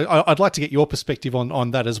I guess I'd like to get your perspective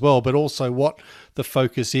on that as well, but also what the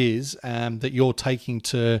focus is that you're taking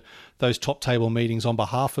to those top table meetings on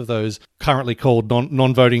behalf of those currently called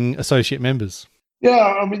non-voting associate members.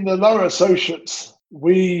 Yeah, I mean, the lower associates,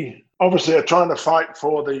 we obviously are trying to fight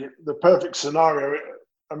for the perfect scenario.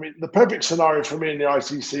 I mean, the perfect scenario for me in the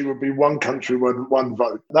ICC would be one country, one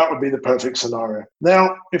vote. That would be the perfect scenario.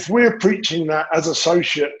 Now, if we're preaching that as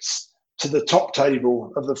associates to the top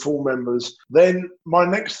table of the full members, then my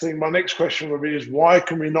next question would be is why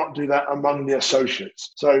can we not do that among the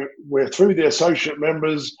associates? So we're through the associate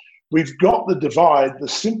members, we've got the divide, the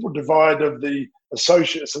simple divide of the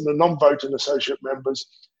associates and the non-voting associate members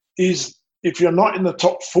is if you're not in the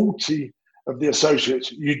top 40 of the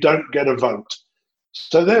associates, you don't get a vote.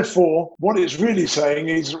 So therefore, what it's really saying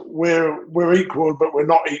is we're equal, but we're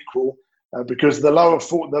not equal. because the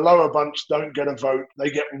lower bunch don't get a vote. They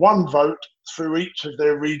get one vote through each of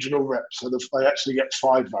their regional reps, so they actually get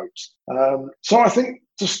 5 votes. So I think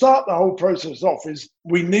to start the whole process off is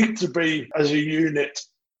we need to be as a unit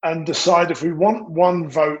and decide if we want one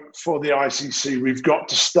vote for the ICC. We've got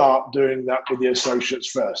to start doing that with the associates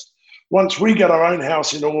first. Once we get our own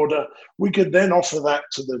house in order, we could then offer that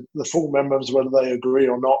to the full members, whether they agree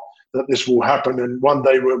or not, that this will happen. And one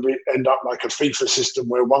day we'll end up like a FIFA system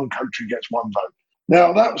where one country gets one vote.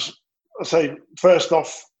 Now, that's, I say, first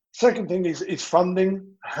off. Second thing is funding.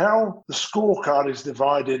 How the scorecard is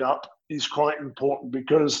divided up is quite important,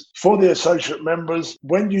 because for the associate members,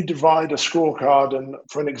 when you divide a scorecard, and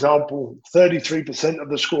for an example, 33% of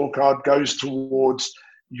the scorecard goes towards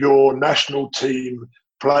your national team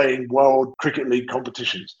playing World Cricket League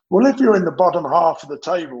competitions. Well, if you're in the bottom half of the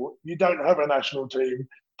table, you don't have a national team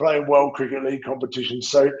playing World Cricket League competitions.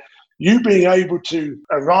 So you being able to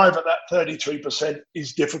arrive at that 33%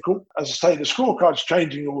 is difficult. As I say, the scorecard's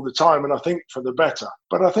changing all the time, and I think for the better.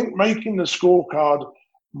 But I think making the scorecard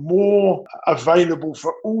more available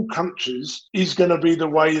for all countries is going to be the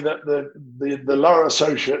way that the lower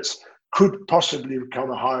associates could possibly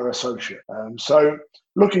become a higher associate. So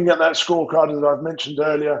looking at that scorecard, as I've mentioned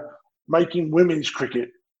earlier, making women's cricket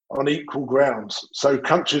on equal grounds. So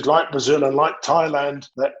countries like Brazil and like Thailand,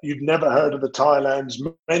 that you've never heard of the Thailand's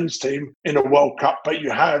men's team in a World Cup, but you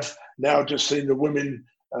have now just seen the women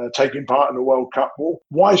taking part in the World Cup. Well,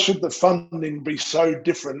 why should the funding be so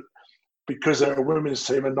different because they're a women's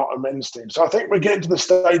team and not a men's team? So I think we're getting to the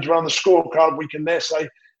stage where on the scorecard we can there say,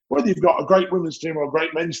 whether you've got a great women's team or a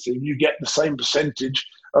great men's team, you get the same percentage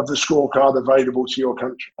of the scorecard available to your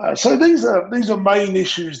country. So these are main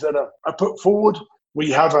issues that are put forward. We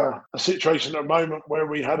have a situation at the moment where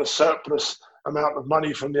we had a surplus amount of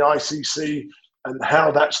money from the ICC, and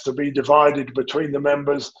how that's to be divided between the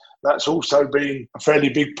members. That's also been a fairly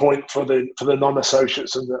big point for the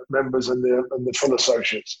non-associates and the members and the full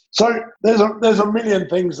associates. So there's a million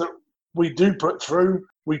things that we do put through.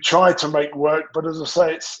 We try to make work, but as I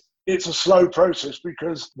say, it's a slow process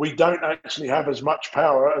because we don't actually have as much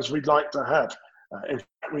power as we'd like to have. In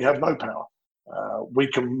fact, we have no power. We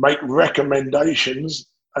can make recommendations,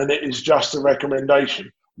 and it is just a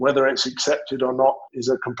recommendation. Whether it's accepted or not is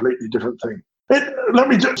a completely different thing. Let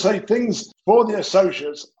me just say, things for the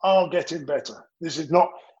associates are getting better.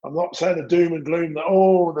 I'm not saying a doom and gloom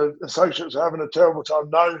that, the associates are having a terrible time.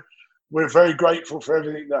 No, we're very grateful for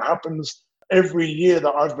everything that happens. Every year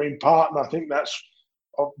that I've been part, and I think that's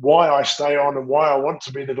why I stay on and why I want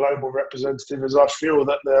to be the global representative, is I feel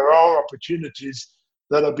that there are opportunities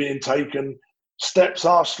that are being taken. Steps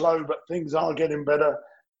are slow, but things are getting better.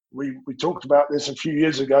 We talked about this a few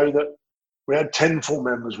years ago, that we had 10 full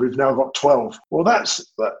members. We've now got 12. Well, that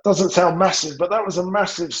doesn't sound massive, but that was a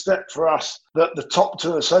massive step for us, that the top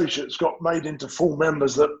 2 associates got made into full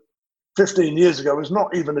members that 15 years ago was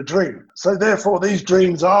not even a dream. So therefore, these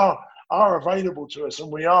dreams are available to us,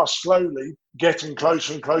 and we are slowly getting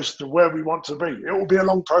closer and closer to where we want to be. It will be a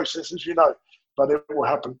long process, as you know, but it will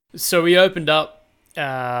happen. So we opened up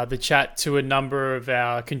the chat to a number of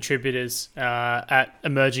our contributors at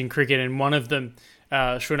Emerging Cricket, and one of them,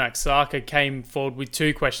 Shrunak Saka, came forward with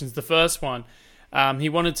 2 questions. The first one, he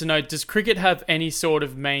wanted to know, does cricket have any sort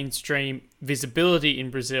of mainstream visibility in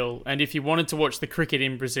Brazil? And if you wanted to watch the cricket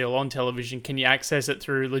in Brazil on television, can you access it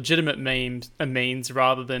through legitimate means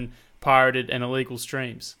rather than pirated and illegal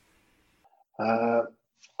streams?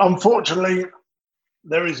 Unfortunately,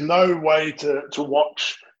 there is no way to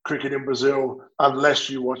watch cricket in Brazil unless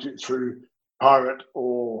you watch it through pirate,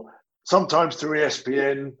 or sometimes through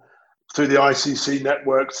ESPN, through the ICC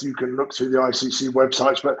networks. You can look through the ICC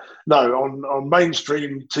websites, but no, on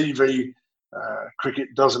mainstream TV, cricket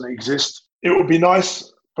doesn't exist. It would be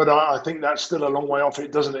nice, but I think that's still a long way off.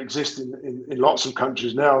 It doesn't exist in lots of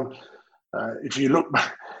countries now. If you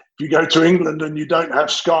go to England and you don't have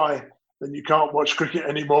Sky, then you can't watch cricket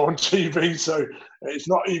anymore on TV. So it's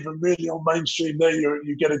not even really on mainstream there.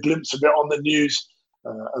 You get a glimpse of it on the news,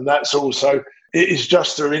 and that's all. So it is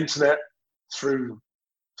just through internet, through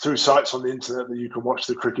sites on the internet, that you can watch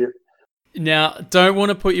the cricket. Now, don't want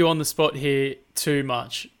to put you on the spot here too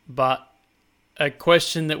much, but a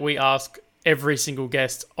question that we ask every single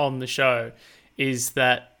guest on the show is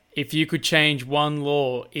that if you could change one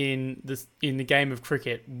law in the game of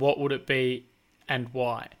cricket, what would it be and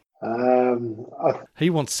why?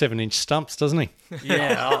 He wants 7-inch stumps, doesn't he?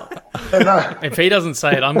 Yeah. If he doesn't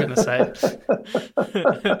say it, I'm going to say it.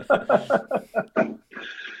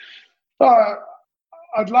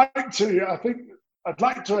 I'd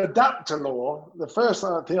like to adapt a law. The first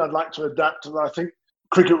thing I'd like to adapt, and I think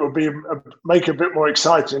cricket would make it a bit more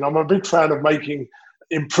exciting. I'm a big fan of making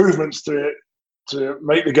improvements to it to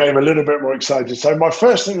make the game a little bit more exciting. So my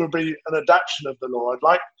first thing would be an adaptation of the law. I'd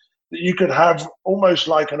like that you could have almost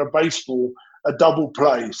like in a baseball, a double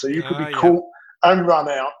play. So you could be caught and run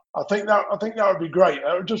out. I think that would be great. It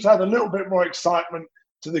would just add a little bit more excitement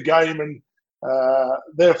to the game, and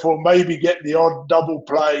therefore maybe get the odd double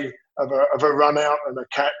play of a run out and a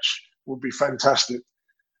catch would be fantastic.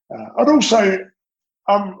 I'd also,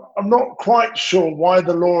 I'm not quite sure why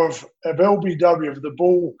the law of LBW, of the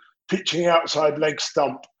ball pitching outside leg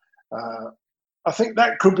stump, I think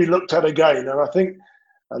that could be looked at again. And I think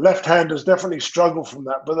left-handers definitely struggle from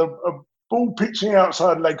that. But a ball pitching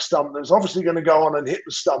outside leg stump that's obviously going to go on and hit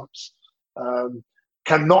the stumps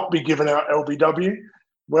cannot be given out LBW,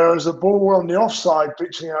 whereas a ball on the offside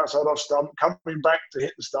pitching outside off stump coming back to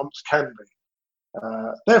hit the stumps can be.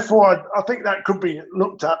 Therefore, I think that could be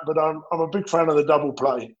looked at, but I'm a big fan of the double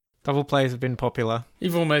play. Double plays have been popular.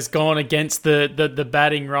 You've almost gone against the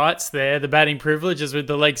batting rights there, the batting privileges with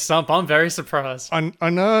the leg stump. I'm very surprised. I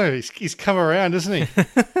know. He's come around, isn't he?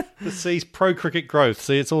 This sees pro cricket growth.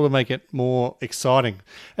 See, it's all to make it more exciting.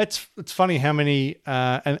 It's funny how many,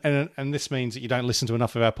 and this means that you don't listen to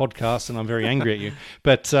enough of our podcasts, and I'm very angry at you.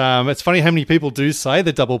 But it's funny how many people do say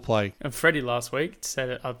the double play. And Freddie last week said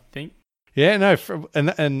it, I think. Yeah, no,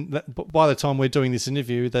 and by the time we're doing this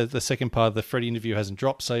interview, the second part of the Freddie interview hasn't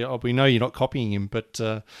dropped, so we know you're not copying him. But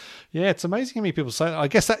yeah, it's amazing how many people say. I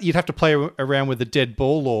guess that you'd have to play around with the dead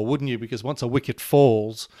ball law, wouldn't you? Because once a wicket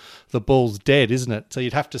falls, the ball's dead, isn't it? So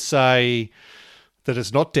you'd have to say that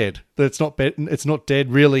it's not dead, that it's not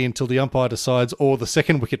dead really until the umpire decides or the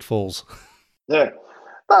second wicket falls. Yeah.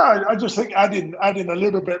 No, I just think adding a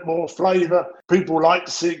little bit more flavour. People like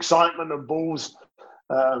to see excitement and balls.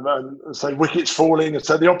 And say wickets falling, and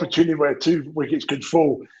so the opportunity where 2 wickets could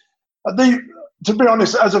fall. To be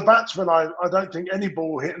honest, as a batsman, I don't think any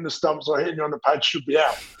ball hitting the stumps or hitting you on the pad should be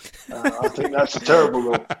out. I think that's a terrible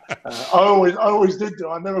rule. I always did do.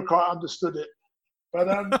 I never quite understood it.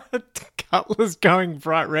 But Cutler's going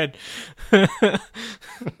bright red. But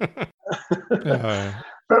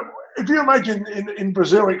if you imagine in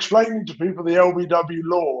Brazil explaining to people the LBW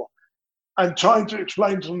law and trying to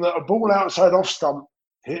explain to them that a ball outside off stump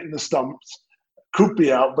hitting the stumps could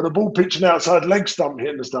be out, but a ball pitching outside leg stump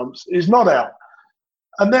hitting the stumps is not out.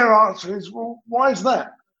 And their answer is, well, why is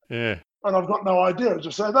that? Yeah. And I've got no idea. I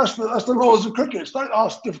just say that's the laws of cricket. Don't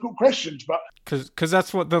ask difficult questions, but because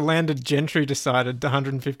that's what the landed gentry decided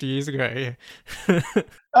 150 years ago. Yeah.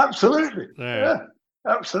 Absolutely, yeah,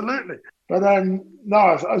 absolutely. But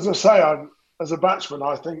no, as I say, as a batsman,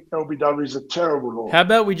 I think LBW is a terrible law. How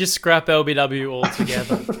about we just scrap LBW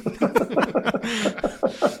altogether?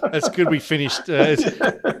 That's good. We finished.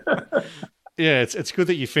 It's good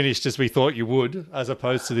that you finished as we thought you would, as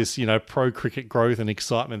opposed to this, pro cricket growth and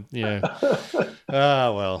excitement. Yeah.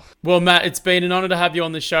 Well. Well, Matt, it's been an honour to have you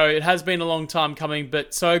on the show. It has been a long time coming,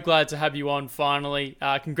 but so glad to have you on finally.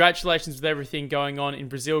 Congratulations with everything going on in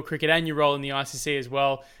Brazil cricket and your role in the ICC as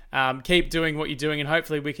well. Keep doing what you're doing, and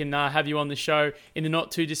hopefully we can have you on the show in the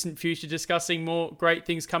not too distant future discussing more great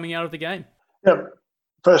things coming out of the game. Yeah.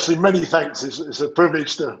 Firstly, many thanks. It's a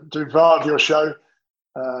privilege to be part of your show.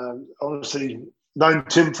 Obviously, known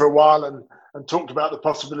Tim for a while and talked about the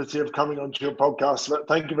possibility of coming onto your podcast. So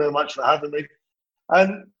thank you very much for having me.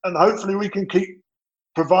 And hopefully we can keep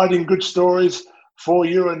providing good stories for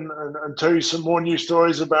you and tell you some more new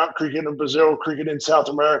stories about cricket in Brazil, cricket in South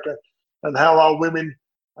America, and how our women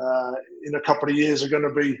in a couple of years are going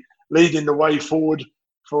to be leading the way forward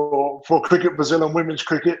for Cricket Brazil and women's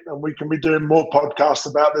cricket, and we can be doing more podcasts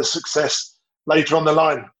about their success later on the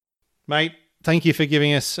line. Mate, thank you for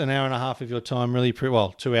giving us an hour and a half of your time. Really, 2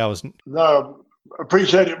 hours. No,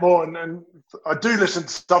 appreciate it more, and I do listen to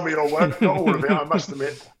some of your work, not all of it, I must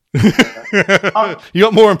admit. You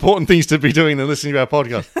got more important things to be doing than listening to our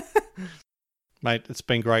podcast. Mate, it's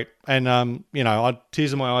been great. And, I had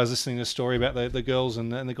tears in my eyes listening to the story about the girls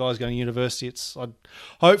and the guys going to university.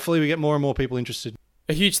 Hopefully we get more and more people interested.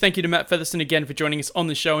 A huge thank you to Matt Featherstone again for joining us on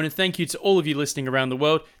the show, and a thank you to all of you listening around the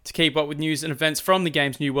world. To keep up with news and events from the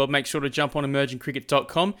game's new world, make sure to jump on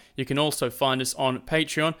emergingcricket.com. You can also find us on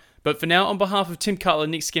Patreon. But for now, on behalf of Tim Cutler,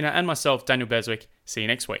 Nick Skinner and myself, Daniel Beswick, see you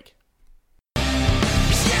next week.